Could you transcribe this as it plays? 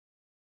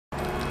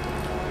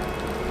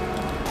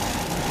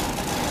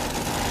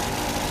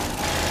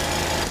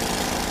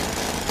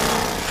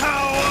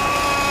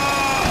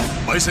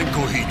焙煎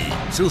コーヒー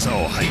に強さ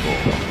を配合。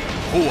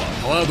コア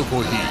パワードコ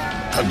ーヒー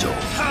誕生。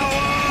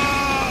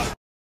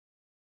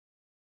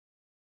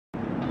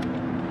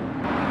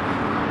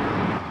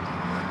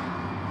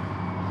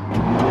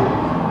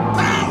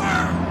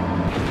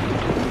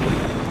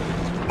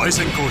焙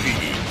煎コーヒ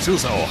ーに強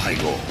さを配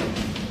合。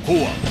コ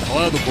アパ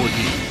ワードコー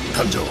ヒ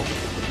ー誕生。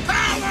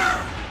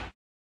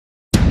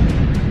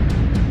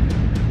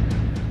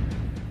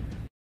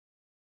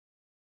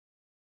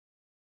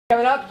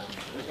Coming up.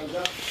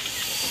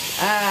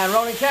 And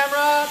rolling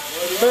camera.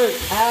 Boom.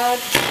 And.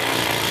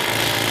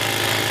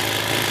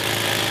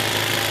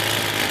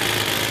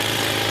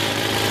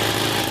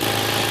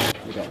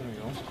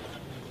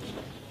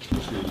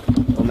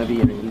 Or maybe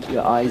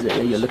your eyes,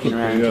 you're looking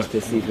around just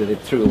to see if they're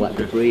through all that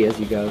debris as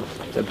you go.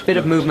 So a bit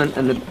of movement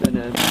and a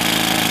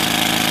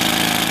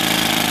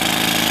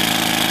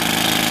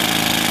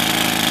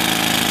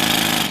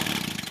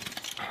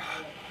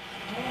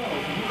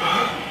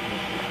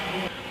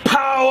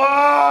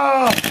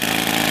Power!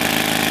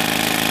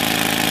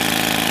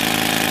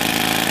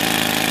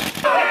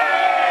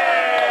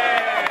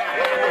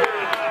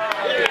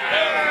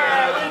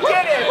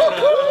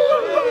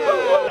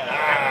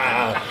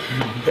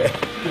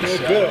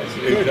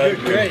 Good,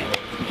 great.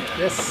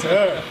 Yes,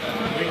 sir.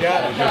 We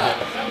got it.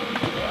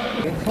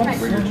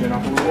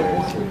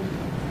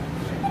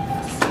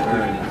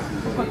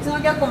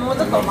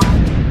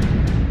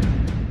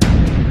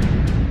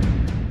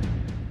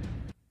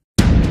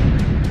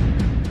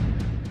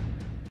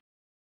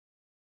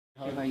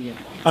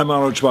 I'm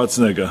Arnold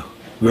Schwarzenegger.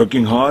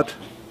 Working hard?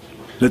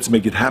 Let's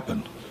make it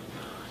happen.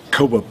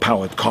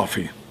 Cobra-powered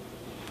coffee.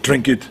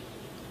 Drink it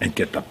and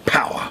get the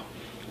power.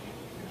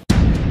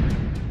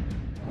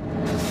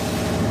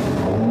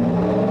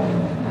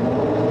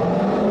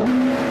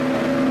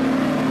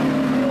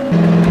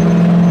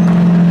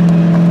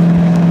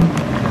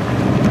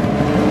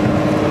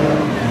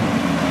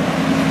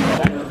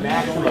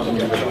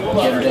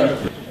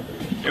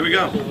 Here we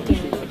go.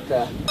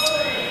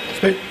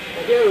 Speak.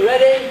 You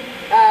ready?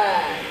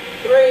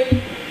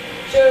 3,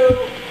 2,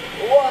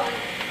 1.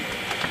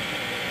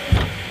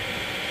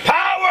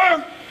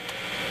 Power!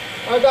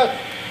 Oh, go.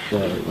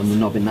 When the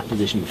knob in that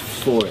position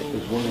before it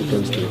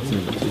goes to its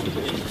number 2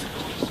 position.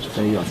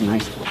 So you got a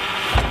nice.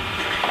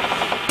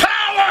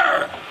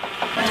 Power!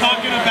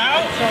 Talking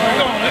about?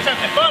 Come on, let's have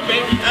some fun,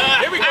 baby.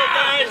 Here we go,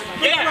 guys.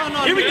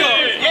 Yeah. Here we go.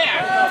 Yeah.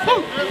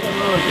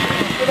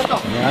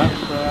 Yeah.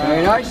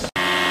 Very nice.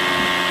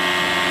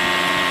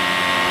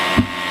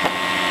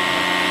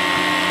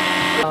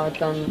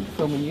 Done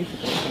filming you.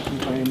 Thank you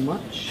very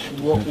much.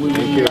 What we will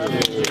do.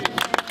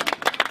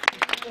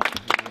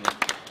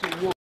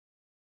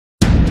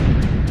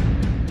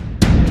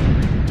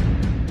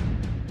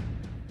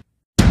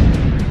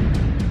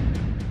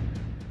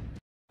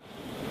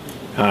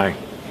 Hi,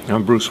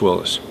 I'm Bruce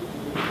Willis.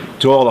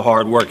 To all the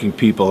hard-working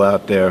people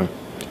out there,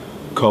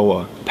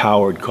 Koa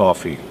powered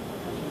coffee.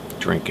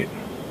 Drink it.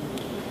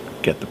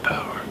 Get the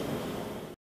power.